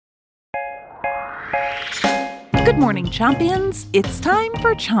Good morning, champions. It's time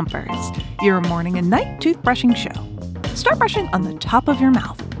for Chompers, your morning and night toothbrushing show. Start brushing on the top of your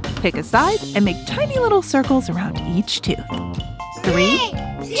mouth. Pick a side and make tiny little circles around each tooth. 3,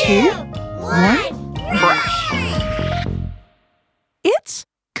 2, 1, brush. It's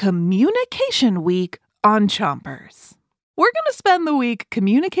Communication Week on Chompers. We're going to spend the week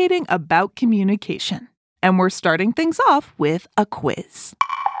communicating about communication. And we're starting things off with a quiz.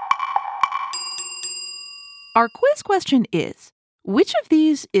 Our quiz question is, which of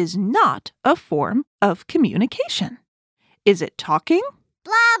these is not a form of communication? Is it talking?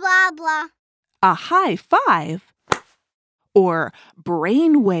 Blah, blah, blah. A high five? Or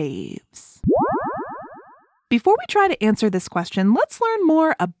brain waves? Before we try to answer this question, let's learn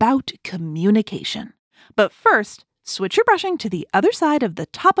more about communication. But first, switch your brushing to the other side of the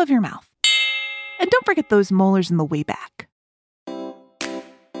top of your mouth. And don't forget those molars in the way back.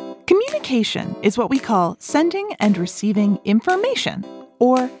 Communication is what we call sending and receiving information,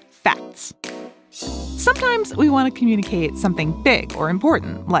 or facts. Sometimes we want to communicate something big or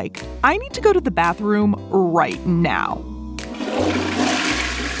important, like, I need to go to the bathroom right now.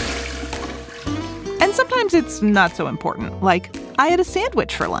 And sometimes it's not so important, like, I had a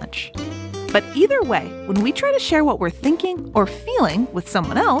sandwich for lunch. But either way, when we try to share what we're thinking or feeling with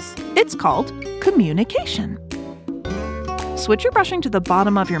someone else, it's called communication. Switch your brushing to the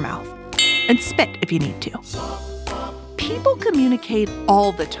bottom of your mouth and spit if you need to. People communicate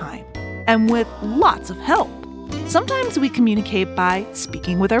all the time and with lots of help. Sometimes we communicate by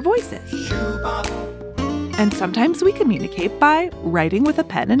speaking with our voices. And sometimes we communicate by writing with a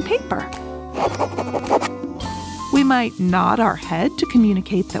pen and paper. We might nod our head to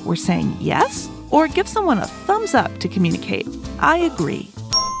communicate that we're saying yes, or give someone a thumbs up to communicate, I agree.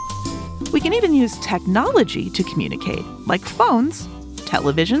 We can even use technology to communicate, like phones,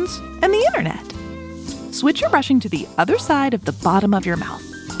 televisions, and the internet. Switch your brushing to the other side of the bottom of your mouth.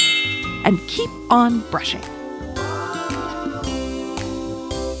 And keep on brushing.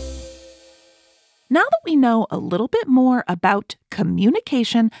 Now that we know a little bit more about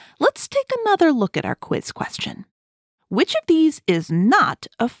communication, let's take another look at our quiz question. Which of these is not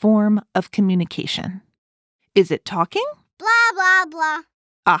a form of communication? Is it talking? Blah, blah, blah.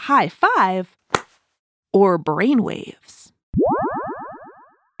 A high five? Or brain waves?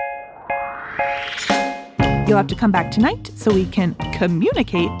 You'll have to come back tonight so we can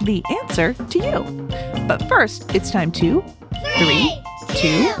communicate the answer to you. But first, it's time to 3,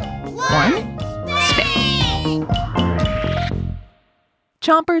 2, 1, spit.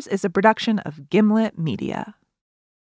 Chompers is a production of Gimlet Media.